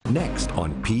Next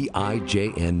on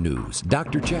PIJN News,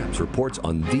 Dr. Chaps reports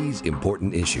on these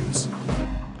important issues.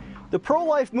 The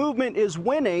pro-life movement is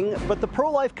winning, but the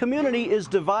pro-life community is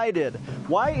divided.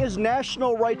 Why is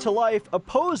National Right to Life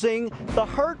opposing the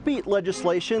heartbeat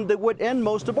legislation that would end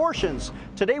most abortions?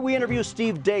 Today we interview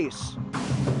Steve Deace.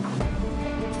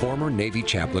 Former Navy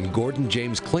chaplain Gordon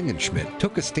James Klingenschmitt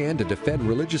took a stand to defend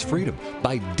religious freedom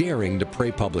by daring to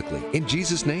pray publicly in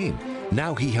Jesus' name.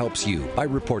 Now he helps you by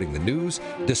reporting the news,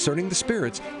 discerning the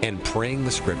spirits, and praying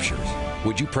the scriptures.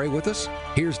 Would you pray with us?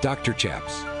 Here's Dr.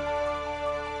 Chaps.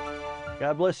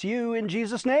 God bless you in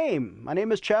Jesus' name. My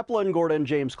name is Chaplain Gordon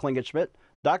James Klingenschmitt,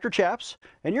 Dr. Chaps,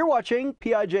 and you're watching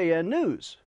PIJN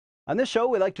News. On this show,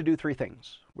 we like to do three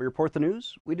things. We report the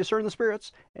news, we discern the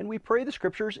spirits, and we pray the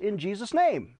scriptures in Jesus'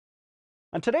 name.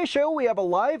 On today's show, we have a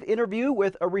live interview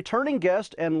with a returning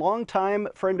guest and longtime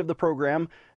friend of the program.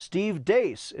 Steve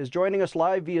Deace is joining us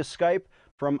live via Skype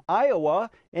from Iowa,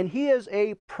 and he is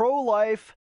a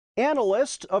pro-life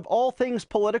analyst of all things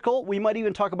political. We might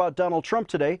even talk about Donald Trump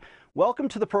today. Welcome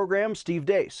to the program, Steve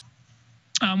Deace.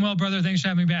 Well, brother, thanks for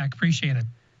having me back. Appreciate it.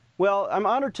 Well, I'm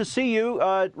honored to see you.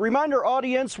 Remind our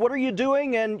audience, what are you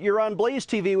doing? And you're on Blaze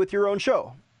TV with your own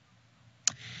show.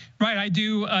 Right. I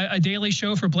do a daily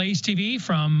show for Blaze TV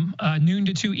from noon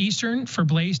to 2 Eastern for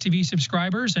Blaze TV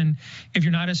subscribers. And if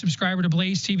you're not a subscriber to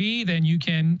Blaze TV, then you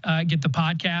can get the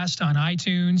podcast on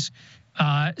iTunes,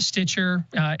 Stitcher,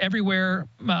 everywhere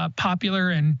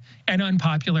popular and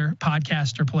unpopular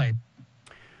podcasts are played.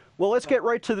 Well, let's get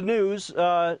right to the news.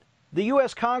 The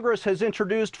U.S. Congress has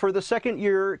introduced for the second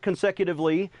year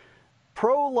consecutively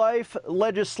pro-life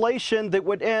legislation that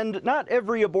would end not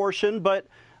every abortion, but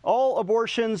all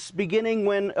abortions beginning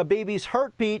when a baby's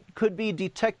heartbeat could be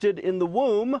detected in the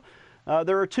womb.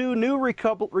 There are two new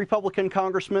Republican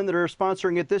congressmen that are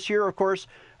sponsoring it this year. Of course,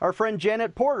 our friend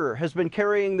Janet Porter has been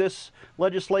carrying this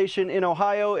legislation in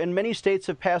Ohio, and many states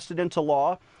have passed it into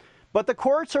law. But the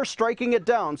courts are striking it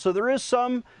down. So there is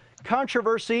some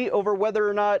controversy over whether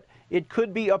or not it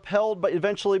could be upheld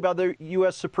eventually by the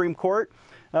U.S. Supreme Court.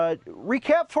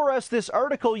 Recap for us this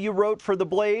article you wrote for The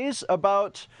Blaze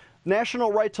about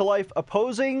National Right to Life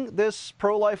opposing this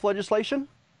pro-life legislation.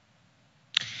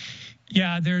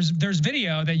 Yeah, there's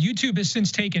video that YouTube has since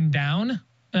taken down,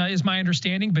 is my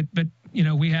understanding. But you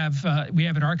know, we have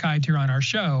it archived here on our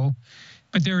show.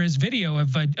 But there is video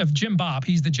of Jim Bopp.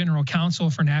 He's the general counsel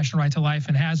for National Right to Life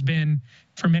and has been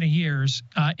for many years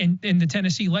in the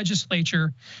Tennessee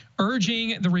legislature,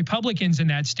 urging the Republicans in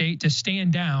that state to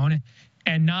stand down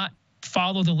and not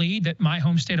follow the lead that my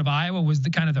home state of Iowa was the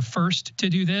kind of the first to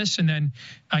do this. And then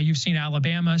you've seen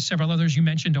Alabama, several others. You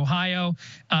mentioned Ohio,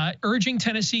 urging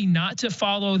Tennessee not to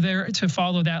follow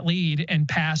that lead and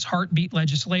pass heartbeat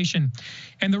legislation.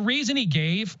 And the reason he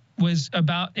gave was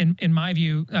about, in my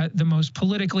view, the most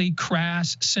politically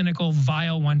crass, cynical,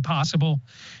 vile one possible,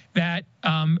 that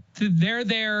they're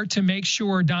there to make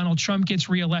sure Donald Trump gets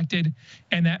reelected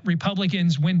and that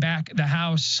Republicans win back the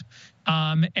House.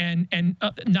 And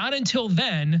not until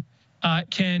then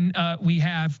can we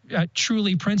have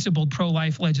truly principled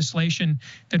pro-life legislation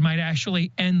that might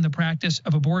actually end the practice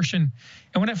of abortion.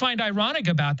 And what I find ironic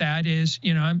about that is,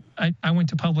 you know, I went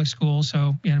to public school,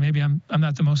 so you know maybe I'm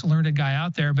not the most learned guy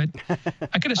out there, but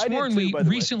I could have sworn we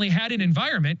recently had an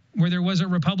environment where there was a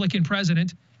Republican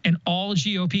president, an all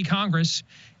GOP Congress,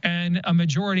 and a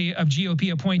majority of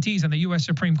GOP appointees on the U.S.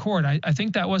 Supreme Court. I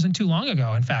think that wasn't too long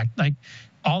ago, in fact, like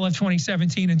all of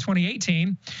 2017 and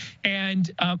 2018.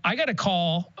 And I got a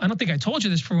call. I don't think I told you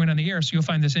this before we went on the air, so you'll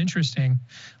find this interesting.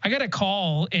 I got a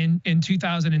call in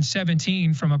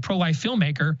 2017 from a pro-life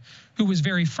filmmaker who was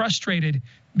very frustrated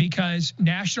because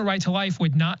National Right to Life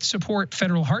would not support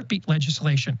federal heartbeat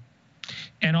legislation.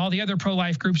 And all the other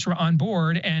pro-life groups were on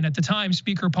board. And at the time,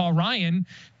 Speaker Paul Ryan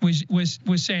was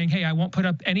saying, hey, I won't put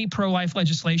up any pro-life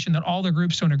legislation that all the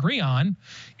groups don't agree on.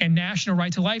 And National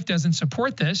Right to Life doesn't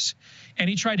support this. And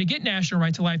he tried to get National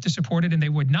Right to Life to support it, and they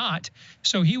would not.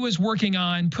 So he was working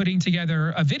on putting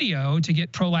together a video to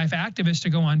get pro-life activists to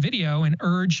go on video and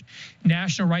urge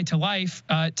National Right to Life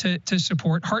to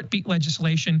support heartbeat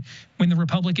legislation when the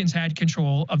Republicans had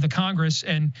control of the Congress.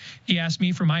 And he asked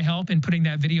me for my help in putting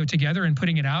that video together and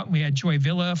putting it out. We had Joy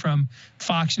Villa from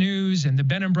Fox News and the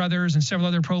Benham brothers and several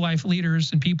other pro-life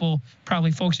leaders and people,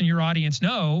 probably folks in your audience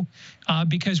know,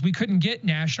 because we couldn't get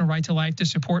National Right to Life to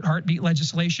support heartbeat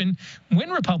legislation when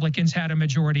Republicans had a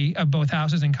majority of both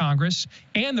houses in Congress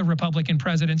and the Republican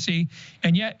presidency.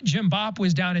 And yet Jim Bopp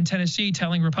was down in Tennessee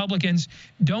telling Republicans,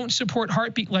 don't support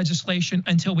heartbeat legislation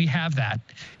until we have that.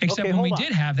 Except when we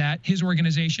did have that, his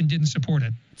organization didn't support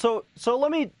it. So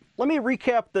let me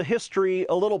recap the history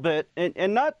a little bit,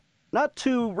 and not not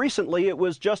too recently, it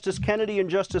was Justice Kennedy and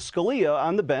Justice Scalia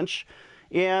on the bench,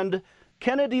 and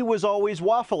Kennedy was always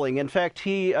waffling. In fact,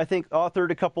 he, I think,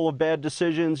 authored a couple of bad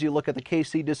decisions. You look at the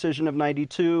Casey decision of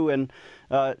 '92, and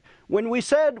when we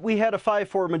said we had a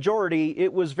 5-4 majority,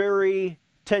 it was very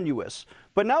tenuous.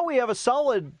 But now we have a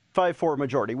solid 5-4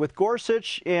 majority with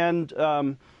Gorsuch and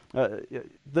the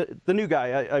new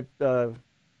guy. You're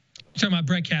talking about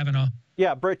Brett Kavanaugh.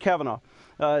 Yeah, Brett Kavanaugh.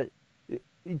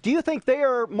 Do you think they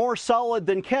are more solid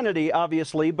than Kennedy,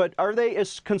 obviously, but are they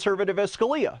as conservative as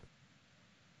Scalia?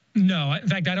 No, in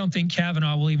fact, I don't think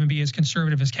Kavanaugh will even be as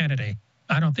conservative as Kennedy.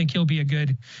 I don't think he'll be a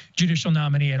good judicial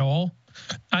nominee at all.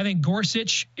 I think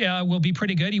Gorsuch will be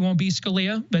pretty good. He won't be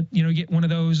Scalia, but, you know, get one of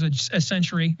those a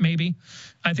century, maybe.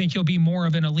 I think he'll be more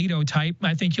of an Alito type.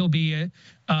 I think he'll be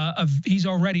he's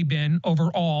already been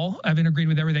overall, I haven't agreed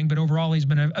with everything, but overall he's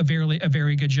been a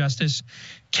very good justice.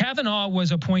 Kavanaugh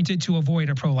was appointed to avoid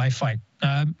a pro-life fight.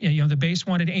 You know, the base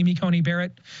wanted Amy Coney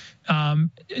Barrett.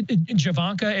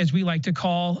 Javanka, as we like to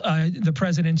call the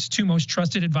president's two most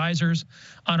trusted advisors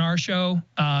on our show,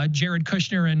 Jared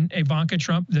Kushner and Ivanka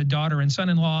Trump, the daughter and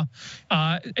son-in-law,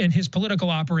 and his political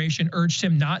operation urged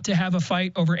him not to have a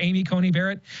fight over Amy Coney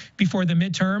Barrett before the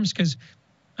midterms, because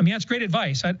I mean, that's great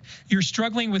advice. You're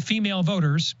struggling with female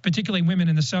voters, particularly women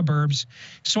in the suburbs.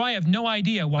 So I have no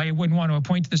idea why you wouldn't want to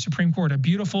appoint to the Supreme Court a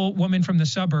beautiful woman from the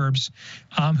suburbs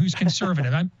who's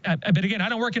conservative. But again, I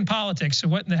don't work in politics, so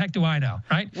what in the heck do I know,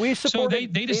 right? So they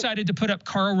decided to put up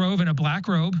Karl Rove in a black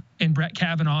robe and Brett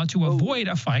Kavanaugh to avoid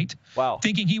a fight,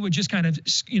 thinking he would just kind of,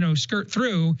 you know, skirt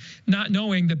through, not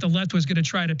knowing that the left was going to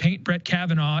try to paint Brett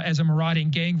Kavanaugh as a marauding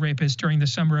gang rapist during the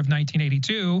summer of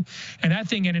 1982. And that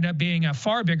thing ended up being a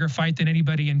far bigger fight than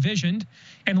anybody envisioned.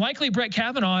 And likely Brett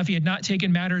Kavanaugh, if he had not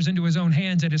taken matters into his own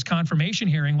hands at his confirmation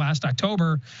hearing last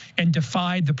October and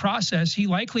defied the process, he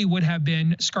likely would have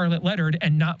been scarlet lettered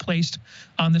and not placed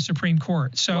on the Supreme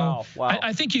Court. So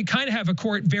I think you kind of have a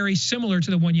court very similar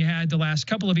to the one you had the last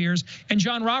couple of years. And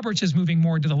John Roberts is moving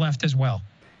more to the left as well.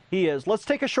 He is. Let's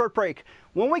take a short break.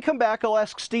 When we come back, I'll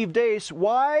ask Steve Deace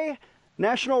why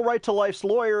National Right to Life's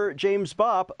lawyer James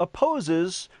Bopp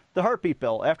opposes the heartbeat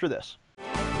bill after this.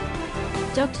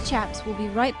 Dr. Chaps will be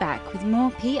right back with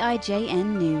more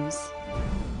PIJN news.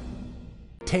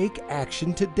 Take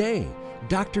action today.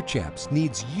 Dr. Chaps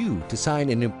needs you to sign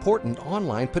an important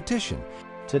online petition.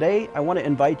 Today, I want to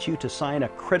invite you to sign a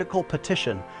critical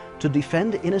petition to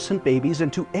defend innocent babies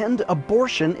and to end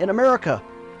abortion in America.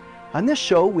 On this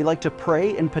show, we like to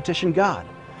pray and petition God,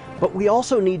 but we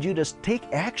also need you to take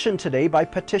action today by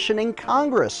petitioning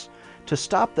Congress to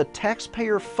stop the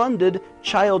taxpayer-funded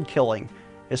child killing,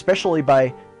 especially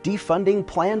by defunding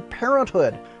Planned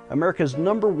Parenthood, America's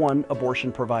 #1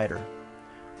 abortion provider.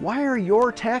 Why are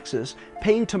your taxes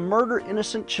paying to murder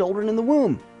innocent children in the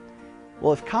womb?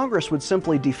 Well, if Congress would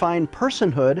simply define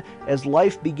personhood as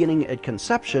life beginning at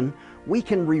conception, we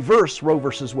can reverse Roe v.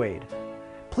 Wade.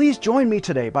 Please join me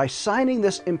today by signing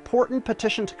this important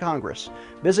petition to Congress.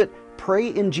 Visit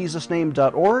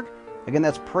prayinjesusname.org. Again,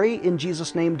 that's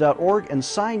prayinjesusname.org and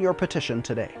sign your petition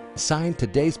today. Sign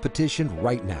today's petition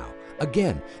right now.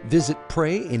 Again, visit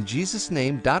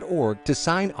prayinjesusname.org to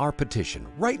sign our petition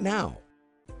right now.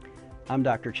 I'm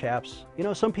Dr. Chaps. You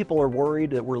know, some people are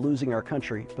worried that we're losing our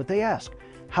country, but they ask,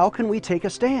 how can we take a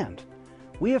stand?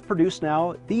 We have produced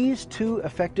now these two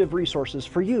effective resources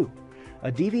for you,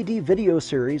 a DVD video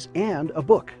series and a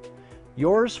book.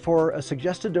 Yours for a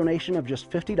suggested donation of just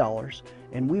 $50,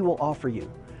 and we will offer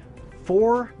you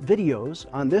 4 videos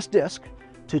on this disc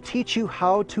to teach you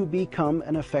how to become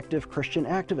an effective Christian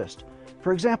activist.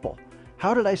 For example,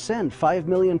 how did I send 5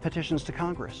 million petitions to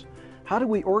Congress? How do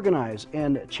we organize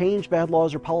and change bad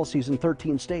laws or policies in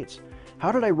 13 states?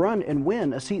 How did I run and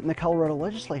win a seat in the Colorado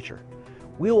legislature?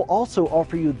 We will also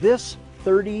offer you this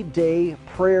 30-day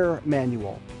prayer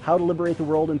manual, How to Liberate the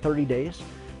World in 30 Days.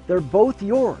 They're both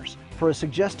yours for a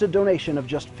suggested donation of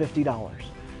just $50.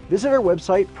 Visit our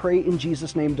website,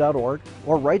 prayinjesusname.org,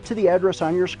 or write to the address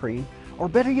on your screen, or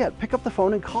better yet, pick up the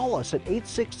phone and call us at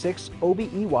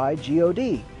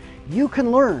 866-OBEY-GOD. You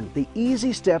can learn the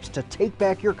easy steps to take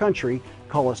back your country.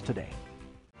 Call us today.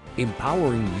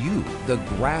 Empowering you, the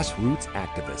grassroots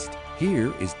activist.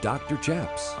 Here is Dr.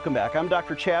 Chaps. Welcome back. I'm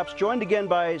Dr. Chaps, joined again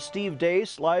by Steve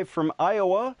Deace, live from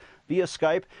Iowa via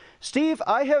Skype. Steve,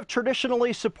 I have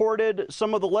traditionally supported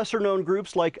some of the lesser-known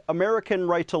groups like American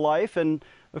Right to Life, and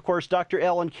of course, Dr.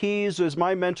 Alan Keyes is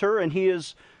my mentor, and he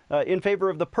is in favor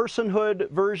of the personhood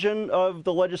version of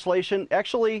the legislation.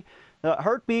 Actually,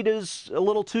 heartbeat is a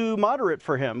little too moderate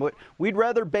for him. We'd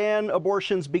rather ban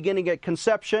abortions beginning at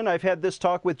conception. I've had this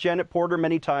talk with Janet Porter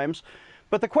many times.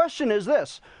 But the question is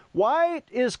this: why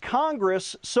is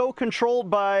Congress so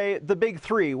controlled by the big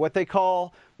three, what they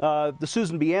call the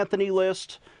Susan B. Anthony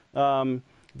list,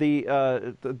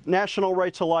 the National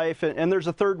Right to Life, and there's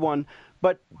a third one,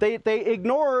 but they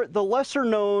ignore the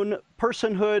lesser-known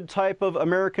personhood type of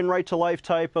American Right to Life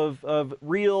type of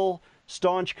real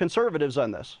staunch conservatives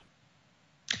on this?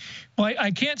 Well,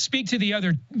 I can't speak to the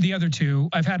other two.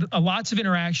 I've had lots of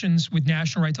interactions with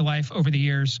National Right to Life over the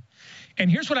years.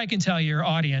 And here's what I can tell your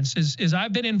audience is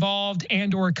I've been involved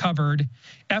and or covered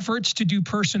efforts to do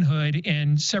personhood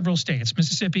in several states: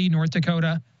 Mississippi, North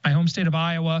Dakota, my home state of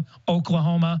Iowa,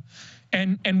 Oklahoma.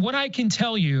 And what I can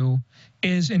tell you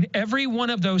is in every one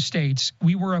of those states,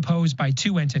 we were opposed by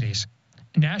two entities: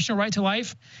 National Right to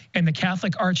Life and the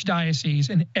Catholic Archdiocese.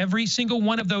 And every single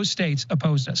one of those states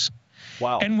opposed us.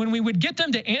 Wow. And when we would get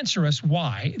them to answer us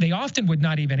why, they often would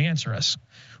not even answer us.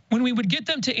 When we would get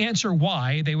them to answer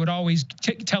why, they would always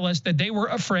tell us that they were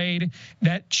afraid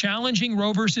that challenging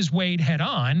Roe versus Wade head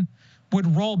on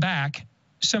would roll back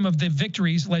some of the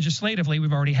victories legislatively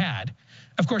we've already had.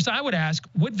 Of course, I would ask,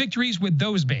 what victories would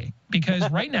those be? Because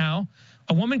right now,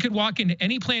 a woman could walk into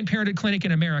any Planned Parenthood clinic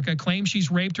in America, claim she's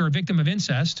raped or a victim of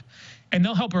incest, and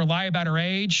they'll help her lie about her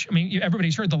age. I mean,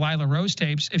 everybody's heard the Lila Rose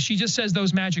tapes. If she just says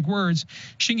those magic words,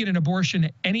 she can get an abortion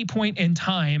at any point in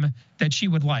time that she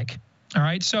would like. All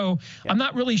right. So I'm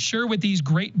not really sure what these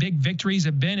great big victories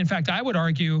have been. In fact, I would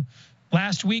argue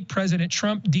last week, President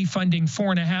Trump defunding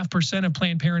 4.5% of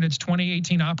Planned Parenthood's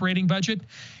 2018 operating budget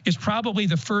is probably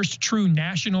the first true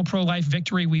national pro-life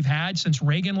victory we've had since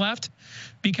Reagan left.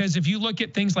 Because if you look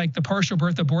at things like the partial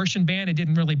birth abortion ban, it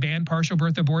didn't really ban partial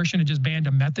birth abortion. It just banned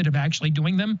a method of actually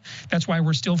doing them. That's why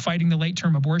we're still fighting the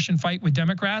late-term abortion fight with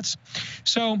Democrats.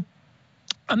 So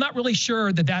I'm not really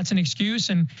sure that that's an excuse.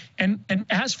 And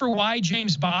as for why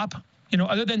James Bopp,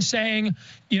 other than saying,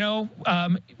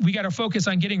 we got to focus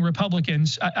on getting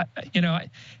Republicans,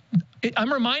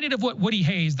 I'm reminded of what Woody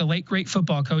Hayes, the late great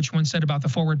football coach, once said about the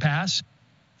forward pass.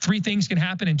 3 things can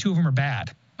happen and 2 of them are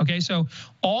bad. Okay, so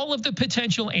all of the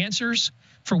potential answers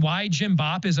for why Jim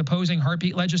Bopp is opposing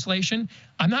heartbeat legislation,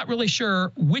 I'm not really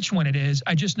sure which one it is.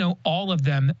 I just know all of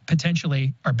them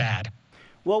potentially are bad.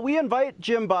 Well, we invite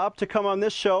Jim Bopp to come on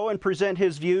this show and present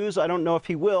his views. I don't know if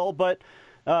he will, but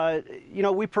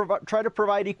we try to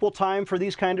provide equal time for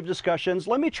these kind of discussions.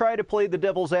 Let me try to play the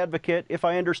devil's advocate if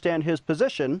I understand his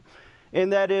position,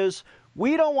 and that is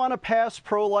we don't want to pass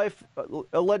pro-life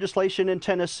legislation in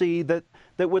Tennessee that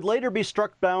would later be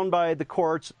struck down by the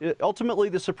courts. Ultimately,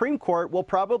 the Supreme Court will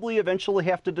probably eventually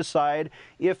have to decide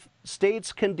if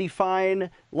states can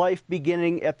define life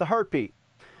beginning at the heartbeat.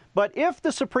 But if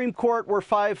the Supreme Court were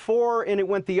 5-4 and it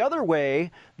went the other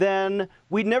way, then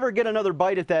we'd never get another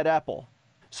bite at that apple.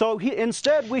 So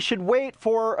instead, we should wait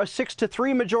for a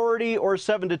 6-3 majority or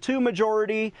 7-2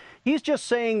 majority. He's just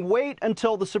saying wait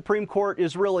until the Supreme Court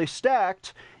is really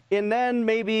stacked, and then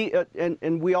maybe,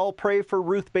 and we all pray for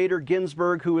Ruth Bader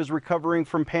Ginsburg, who is recovering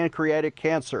from pancreatic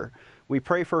cancer. We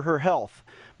pray for her health.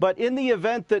 But in the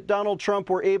event that Donald Trump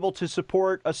were able to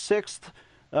support a 6th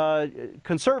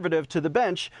conservative to the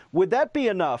bench, would that be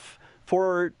enough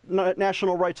for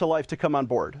National Right to Life to come on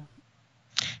board?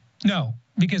 No,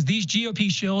 because these GOP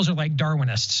shills are like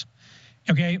Darwinists.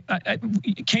 Okay,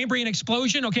 Cambrian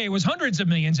explosion, okay, it was hundreds of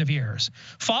millions of years.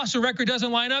 Fossil record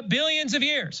doesn't line up, billions of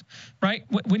years, right?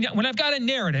 When I've got a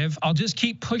narrative, I'll just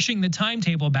keep pushing the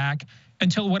timetable back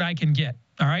until what I can get,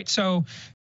 all right? So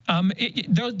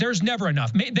there's never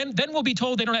enough. Then we'll be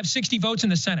told they don't have 60 votes in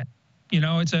the Senate.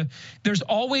 There's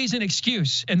always an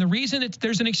excuse. And the reason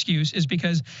there's an excuse is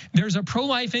because there's a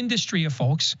pro-life industry of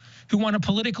folks who want to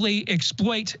politically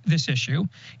exploit this issue.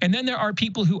 And then there are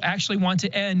people who actually want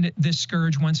to end this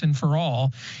scourge once and for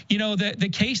all. The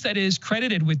case that is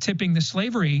credited with tipping the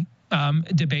slavery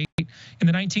debate in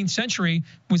the 19th century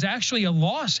was actually a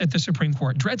loss at the Supreme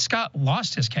Court. Dred Scott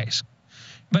lost his case.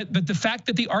 But the fact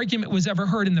that the argument was ever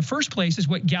heard in the first place is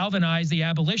what galvanized the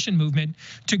abolition movement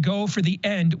to go for the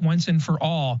end once and for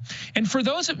all. And for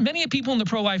many people in the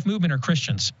pro-life movement are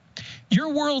Christians. Your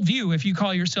worldview, if you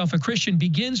call yourself a Christian,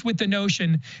 begins with the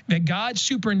notion that God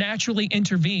supernaturally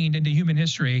intervened into human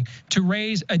history to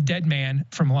raise a dead man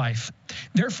from life.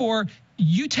 Therefore,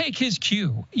 you take his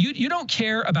cue. You don't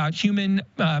care about human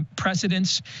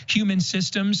precedents, human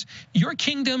systems. Your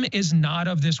kingdom is not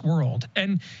of this world.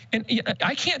 And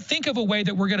I can't think of a way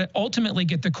that we're going to ultimately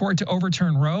get the court to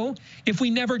overturn Roe if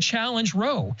we never challenge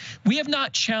Roe. We have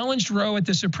not challenged Roe at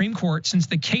the Supreme Court since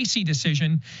the Casey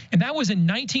decision, and that was in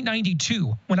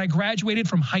 1992 when I graduated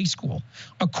from high school,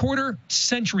 a quarter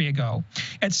century ago.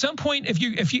 At some point, if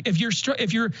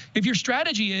your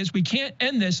strategy is we can't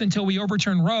end this until we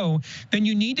overturn Roe, then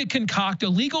you need to concoct a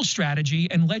legal strategy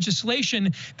and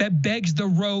legislation that begs the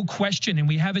Roe question, and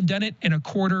we haven't done it in a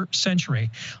quarter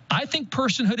century. I think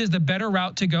personhood is the better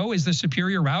route to go, is the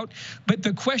superior route, but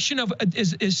the question of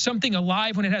is something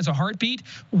alive when it has a heartbeat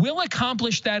will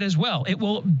accomplish that as well. It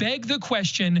will beg the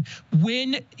question,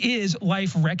 when is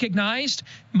life recognized,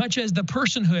 much as the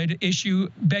personhood issue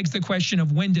begs the question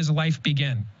of when does life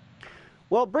begin?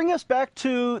 Well, bring us back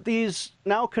to these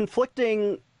now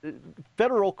conflicting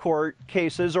federal court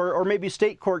cases or maybe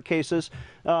state court cases.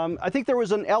 I think there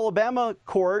was an Alabama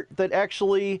court that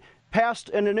actually passed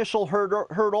an initial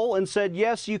hurdle and said,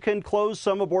 yes, you can close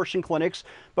some abortion clinics.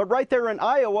 But right there in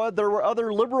Iowa, there were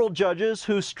other liberal judges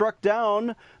who struck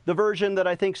down the version that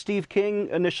I think Steve King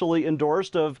initially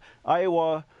endorsed of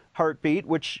Iowa Heartbeat,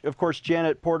 which, of course,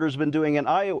 Janet Porter's been doing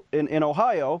in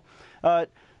Ohio.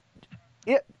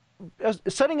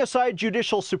 Setting aside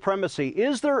judicial supremacy,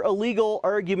 is there a legal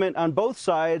argument on both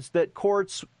sides that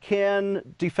courts can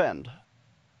defend?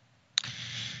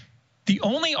 The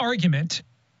only argument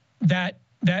that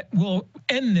will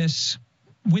end this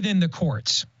within the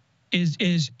courts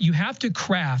is you have to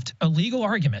craft a legal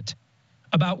argument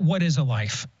about what is a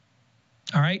life.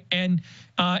 All right. And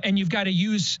you've got to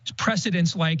use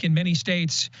precedents like in many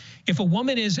states, if a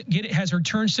woman has her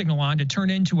turn signal on to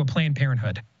turn into a Planned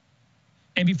Parenthood,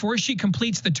 and before she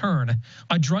completes the turn,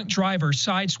 a drunk driver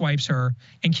sideswipes her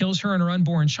and kills her and her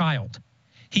unborn child,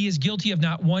 he is guilty of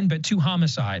not one but 2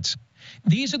 homicides.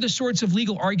 These are the sorts of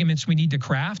legal arguments we need to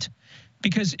craft,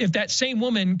 because if that same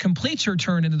woman completes her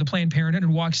turn into the Planned Parenthood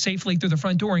and walks safely through the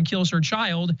front door and kills her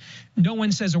child, no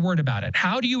one says a word about it.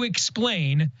 How do you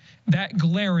explain that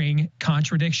glaring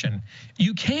contradiction?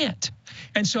 You can't.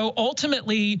 And so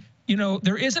ultimately, you know,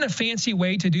 there isn't a fancy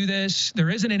way to do this. There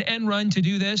isn't an end run to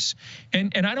do this.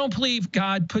 And I don't believe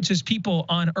God puts his people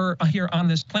on Earth, here on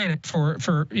this planet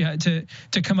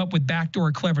to come up with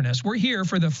backdoor cleverness. We're here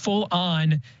for the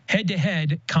full-on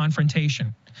head-to-head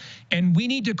confrontation. And we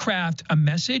need to craft a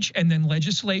message and then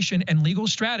legislation and legal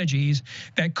strategies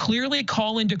that clearly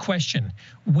call into question,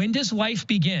 when does life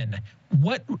begin?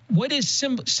 What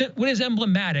is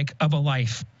emblematic of a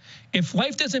life? If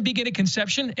life doesn't begin at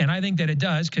conception, and I think that it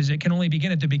does because it can only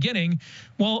begin at the beginning,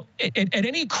 well, at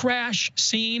any crash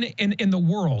scene in the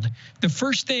world, the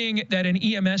first thing that an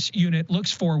EMS unit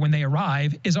looks for when they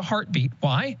arrive is a heartbeat.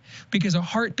 Why? Because a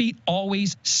heartbeat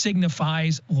always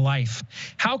signifies life.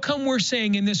 How come we're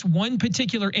saying in this one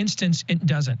particular instance it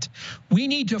doesn't? We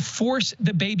need to force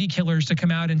the baby killers to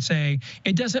come out and say,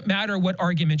 it doesn't matter what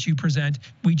arguments you present,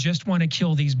 we just want to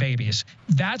kill these babies.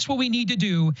 That's what we need to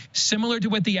do, similar to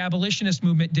what the abolitionist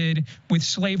movement did with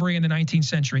slavery in the 19th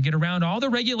century. Get around all the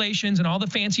regulations and all the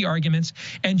fancy arguments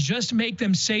and just make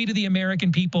them say to the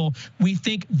American people, we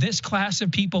think this class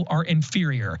of people are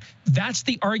inferior. That's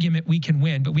the argument we can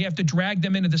win, but we have to drag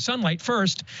them into the sunlight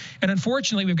first. And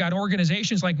unfortunately, we've got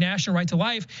organizations like National Right to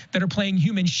Life that are playing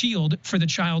human shield for the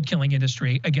child killing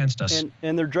industry against us.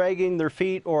 And they're dragging their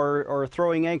feet or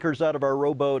throwing anchors out of our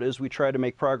rowboat as we try to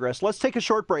make progress. Let's take a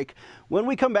short break. When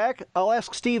we come back, I'll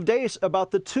ask Steve Deace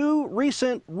about the 2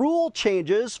 recent rule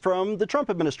changes from the Trump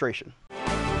administration.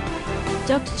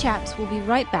 Dr. Chaps will be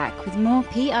right back with more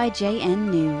PIJN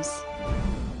news.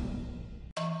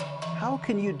 How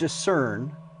can you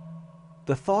discern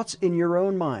the thoughts in your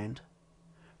own mind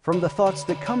from the thoughts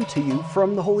that come to you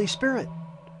from the Holy Spirit,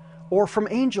 or from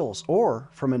angels, or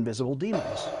from invisible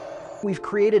demons? We've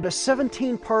created a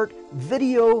 17-part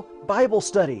video Bible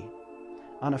study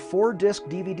on a 4-disc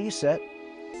DVD set.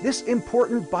 This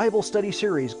important Bible study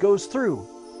series goes through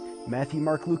Matthew,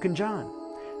 Mark, Luke, and John.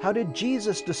 How did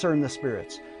Jesus discern the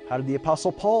spirits? How did the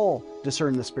Apostle Paul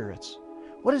discern the spirits?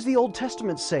 What does the Old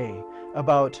Testament say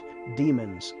about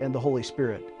demons and the Holy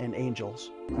Spirit and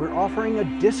angels? We're offering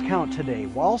a discount today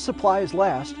while supplies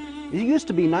last. It used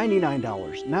to be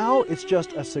 $99. Now it's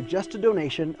just a suggested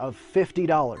donation of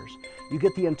 $50. You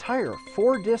get the entire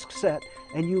 4-disc set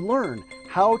and you learn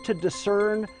how to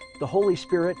discern the Holy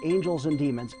Spirit, angels, and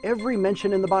demons, every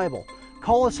mention in the Bible.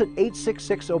 Call us at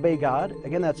 866-OBEY-GOD.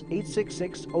 Again, that's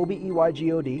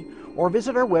 866-OBEYGOD. Or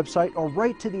visit our website or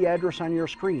write to the address on your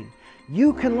screen.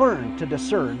 You can learn to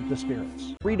discern the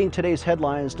spirits. Reading today's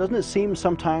headlines, doesn't it seem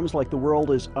sometimes like the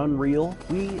world is unreal?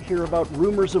 We hear about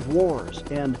rumors of wars,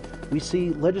 and we see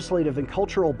legislative and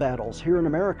cultural battles here in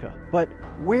America. But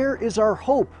where is our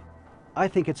hope? I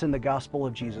think it's in the gospel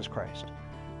of Jesus Christ.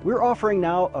 We're offering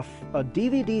now a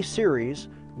DVD series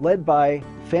led by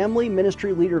family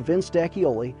ministry leader Vince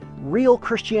D'Acchioli, Real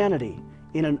Christianity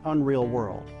in an Unreal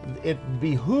World. It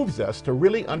behooves us to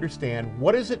really understand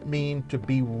what does it mean to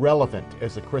be relevant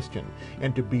as a Christian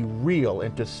and to be real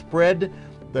and to spread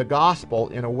the gospel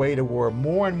in a way to where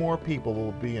more and more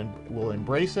people will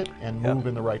embrace it and move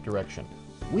in the right direction.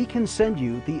 We can send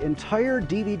you the entire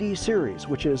DVD series,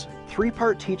 which is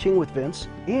 3-part teaching with Vince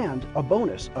and a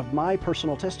bonus of my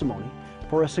personal testimony,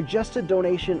 for a suggested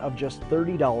donation of just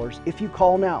 $30 if you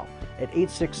call now at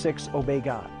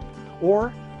 866-OBEY-GOD.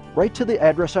 Or write to the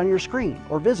address on your screen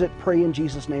or visit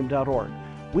prayinjesusname.org.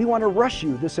 We want to rush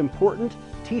you this important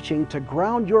teaching to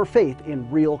ground your faith in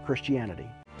real Christianity.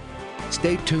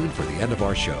 Stay tuned for the end of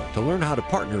our show to learn how to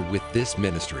partner with this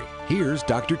ministry. Here's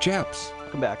Dr. Chaps.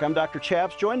 Welcome back. I'm Dr.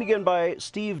 Chaps, joined again by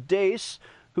Steve Deace,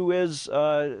 who is,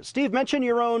 Steve, mention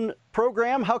your own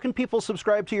program. How can people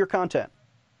subscribe to your content?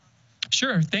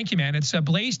 Sure. Thank you, man. It's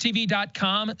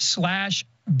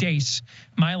blazetv.com/Deace.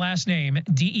 My last name,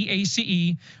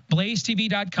 DEACE,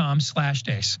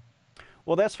 blazetv.com/Deace.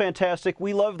 Well, that's fantastic.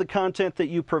 We love the content that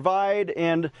you provide,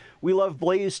 and we love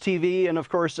Blaze TV and, of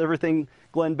course, everything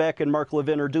Glenn Beck and Mark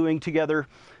Levin are doing together.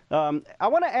 I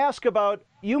want to ask about,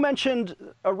 you mentioned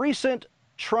a recent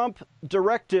Trump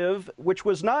directive, which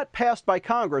was not passed by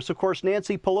Congress. Of course,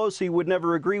 Nancy Pelosi would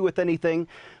never agree with anything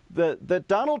that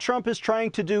Donald Trump is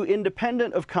trying to do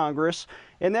independent of Congress,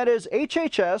 and that is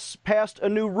HHS passed a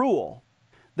new rule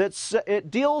that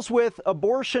it deals with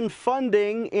abortion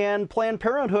funding, and Planned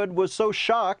Parenthood was so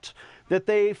shocked that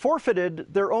they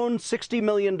forfeited their own $60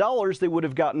 million they would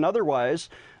have gotten otherwise.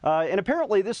 And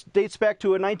apparently this dates back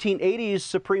to a 1980s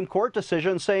Supreme Court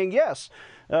decision saying, yes,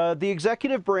 the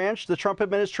executive branch, the Trump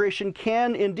administration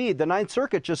can indeed, the Ninth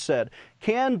Circuit just said,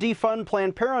 can defund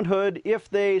Planned Parenthood if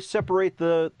they separate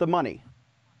the money.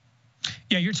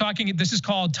 Yeah, you're talking, this is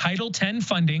called Title X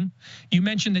funding. You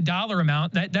mentioned the dollar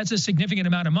amount. That's a significant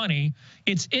amount of money.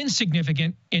 It's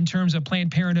insignificant in terms of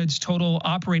Planned Parenthood's total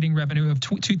operating revenue of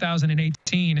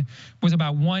 2018 was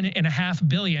about $1.5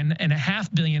 billion, and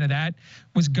 $500 million of that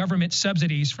was government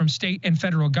subsidies from state and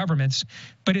federal governments.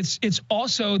 But it's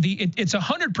also it's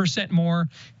 100% more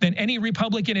than any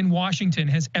Republican in Washington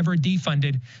has ever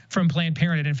defunded from Planned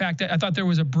Parenthood. In fact, I thought there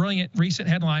was a brilliant recent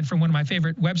headline from one of my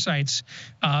favorite websites,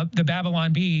 the Babylon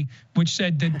Bee, which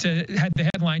said that had the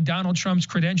headline, Donald Trump's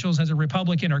credentials as a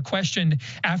Republican are questioned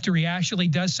after he actually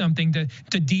does something to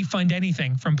defund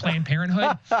anything from Planned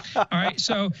Parenthood. All right.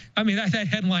 So, I mean, that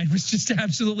headline was just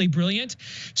absolutely brilliant.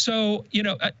 So, you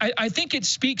know, I think it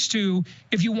speaks to,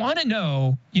 if you want to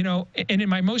know, you know, and in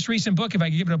my most recent book, if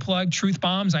I could give it a plug, Truth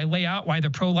Bombs, I lay out why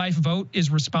the pro-life vote is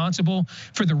responsible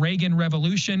for the Reagan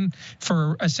Revolution,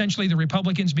 for essentially the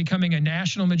Republicans becoming a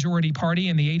national majority party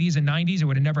in the 80s and 90s. It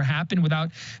would have never happened without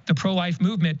the pro-life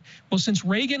movement. Well, since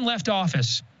Reagan left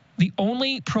office, the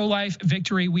only pro-life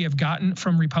victory we have gotten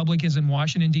from Republicans in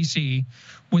Washington, D.C.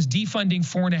 was defunding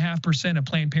 4.5% of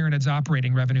Planned Parenthood's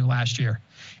operating revenue last year.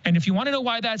 And if you want to know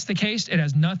why that's the case, it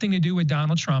has nothing to do with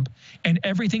Donald Trump and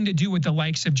everything to do with the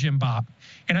likes of Jim Bob.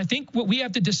 And I think what we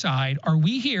have to decide, are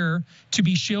we here to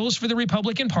be shills for the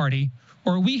Republican Party,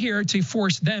 or are we here to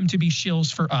force them to be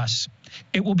shills for us?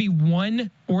 It will be one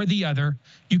or the other.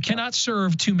 You cannot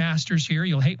serve two masters here.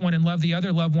 You'll hate one and love the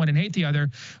other, love one and hate the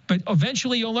other. But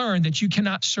eventually you'll learn that you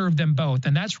cannot serve them both.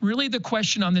 And that's really the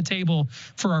question on the table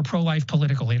for our pro-life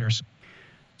political leaders.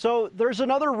 So there's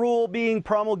another rule being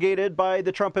promulgated by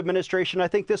the Trump administration. I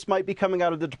think this might be coming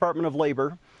out of the Department of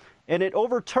Labor. And it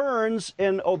overturns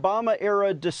an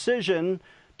Obama-era decision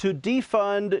to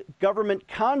defund government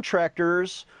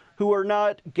contractors who are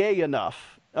not gay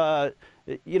enough.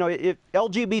 You know, if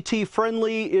LGBT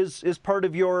friendly is part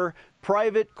of your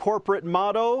private corporate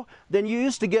motto, then you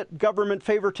used to get government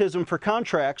favoritism for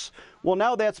contracts. Well,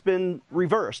 now that's been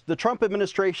reversed. The Trump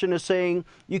administration is saying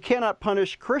you cannot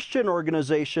punish Christian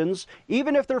organizations,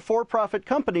 even if they're for-profit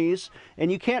companies,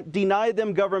 and you can't deny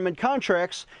them government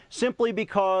contracts simply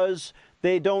because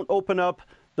they don't open up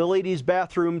the ladies'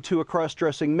 bathroom to a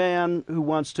cross-dressing man who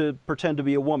wants to pretend to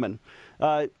be a woman.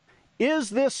 Is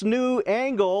this new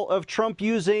angle of Trump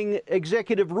using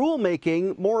executive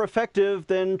rulemaking more effective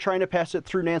than trying to pass it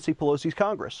through Nancy Pelosi's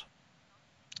Congress?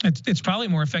 It's probably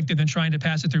more effective than trying to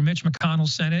pass it through Mitch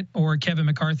McConnell's Senate or Kevin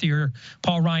McCarthy or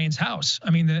Paul Ryan's House.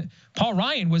 I mean, Paul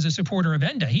Ryan was a supporter of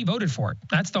ENDA. He voted for it.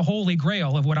 That's the holy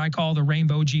grail of what I call the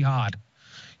rainbow jihad.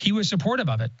 He was supportive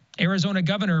of it. Arizona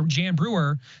Governor Jan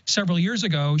Brewer, several years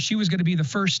ago, she was going to be the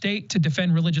first state to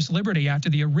defend religious liberty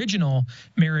after the original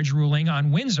marriage ruling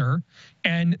on Windsor.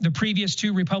 And the previous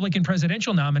two Republican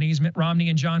presidential nominees, Mitt Romney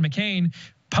and John McCain,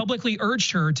 publicly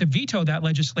urged her to veto that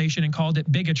legislation and called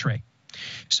it bigotry.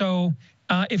 So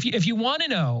if you want to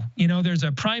know, you know, there's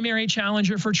a primary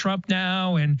challenger for Trump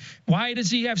now, and why does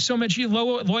he have so much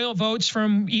loyal votes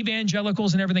from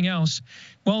evangelicals and everything else?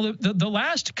 Well, the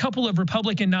last couple of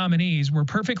Republican nominees were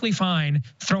perfectly fine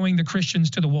throwing the Christians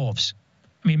to the wolves.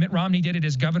 I mean, Mitt Romney did it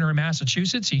as governor of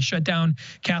Massachusetts. He shut down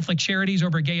Catholic charities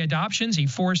over gay adoptions. He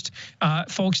forced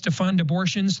folks to fund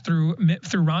abortions through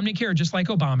Romney Care, just like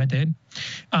Obama did.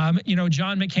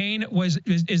 John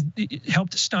McCain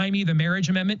helped stymie the marriage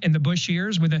amendment in the Bush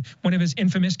years with one of his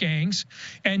infamous gangs.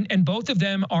 And both of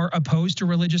them are opposed to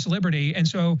religious liberty. And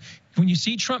so when you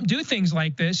see Trump do things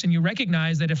like this, and you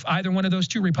recognize that if either one of those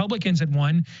two Republicans had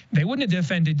won, they wouldn't have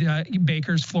defended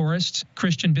bakers, florists,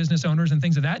 Christian business owners, and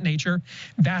things of that nature.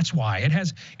 That's why. It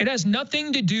has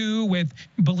nothing to do with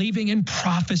believing in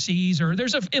prophecies, or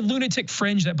there's a lunatic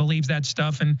fringe that believes that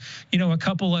stuff, and a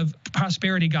couple of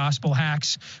prosperity gospel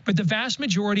hacks. But the vast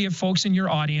majority of folks in your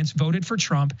audience voted for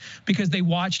Trump because they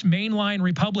watched mainline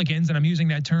Republicans, and I'm using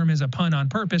that term as a pun on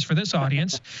purpose for this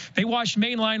audience. They watched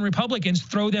mainline Republicans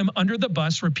throw them under the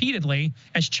bus repeatedly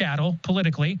as chattel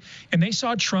politically, and they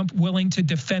saw Trump willing to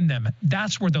defend them.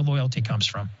 That's where the loyalty comes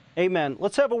from. Amen.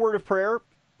 Let's have a word of prayer.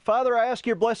 Father, I ask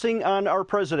your blessing on our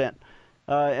president.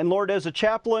 And Lord, as a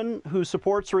chaplain who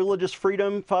supports religious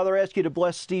freedom, Father, I ask you to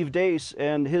bless Steve Deace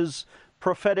and his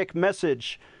prophetic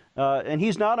message. And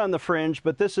he's not on the fringe,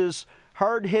 but this is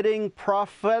hard-hitting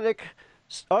prophetic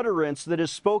utterance that has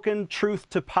spoken truth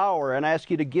to power. And I ask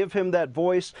you to give him that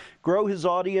voice, grow his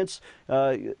audience,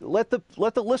 let the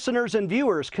listeners and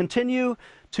viewers continue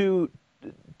to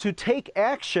take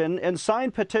action and sign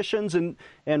petitions and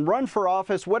run for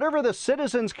office, whatever the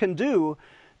citizens can do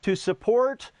to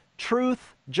support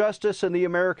truth, justice, and the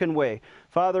American way.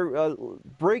 Father,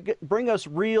 bring us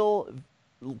real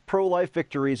pro-life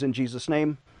victories in Jesus'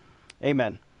 name.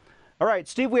 Amen. All right,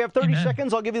 Steve, we have 30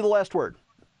 seconds. I'll give you the last word.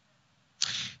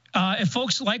 If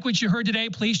folks like what you heard today,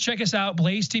 please check us out,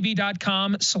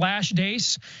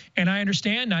 blazetv.com/Deace. And I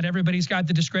understand not everybody's got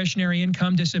the discretionary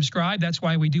income to subscribe. That's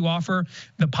why we do offer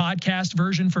the podcast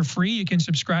version for free. You can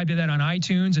subscribe to that on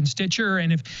iTunes and Stitcher.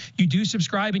 And if you do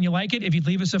subscribe and you like it, if you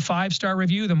leave us a 5-star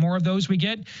review, the more of those we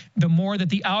get, the more that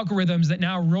the algorithms that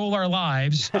now roll our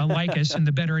lives like us, and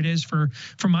the better it is for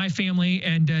my family.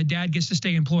 And Dad gets to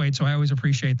stay employed, so I always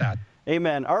appreciate that.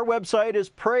 Amen. Our website is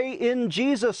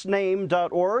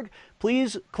prayinjesusname.org.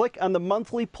 Please click on the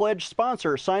monthly pledge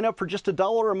sponsor. Sign up for just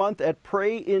 $1 a month at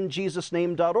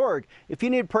prayinjesusname.org. If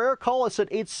you need prayer, call us at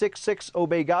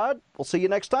 866-OBEY-GOD. We'll see you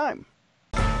next time.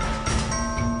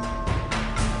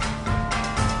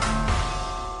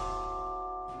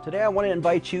 Today I want to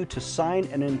invite you to sign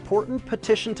an important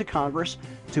petition to Congress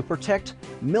to protect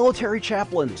military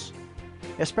chaplains,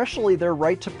 especially their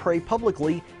right to pray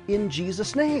publicly in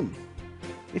Jesus' name.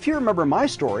 If you remember my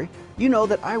story, you know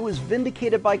that I was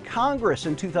vindicated by Congress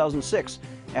in 2006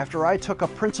 after I took a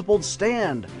principled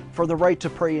stand for the right to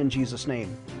pray in Jesus'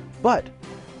 name. But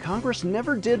Congress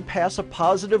never did pass a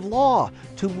positive law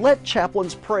to let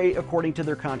chaplains pray according to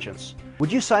their conscience.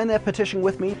 Would you sign that petition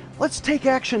with me? Let's take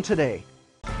action today.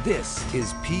 This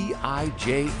is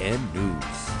PIJN News.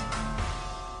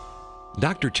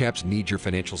 Dr. Chaps needs your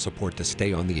financial support to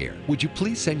stay on the air. Would you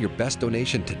please send your best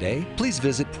donation today? Please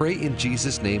visit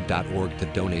prayinjesusname.org to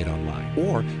donate online.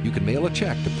 Or you can mail a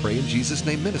check to Pray in Jesus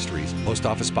Name Ministries, Post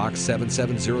Office Box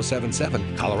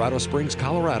 77077, Colorado Springs,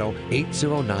 Colorado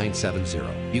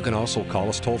 80970. You can also call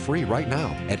us toll-free right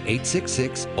now at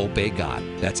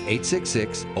 866-OBEY-GOD. That's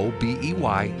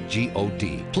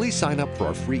 866-OBEY-GOD. Please sign up for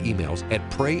our free emails at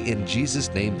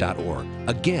prayinjesusname.org.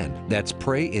 Again, that's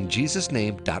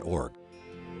prayinjesusname.org.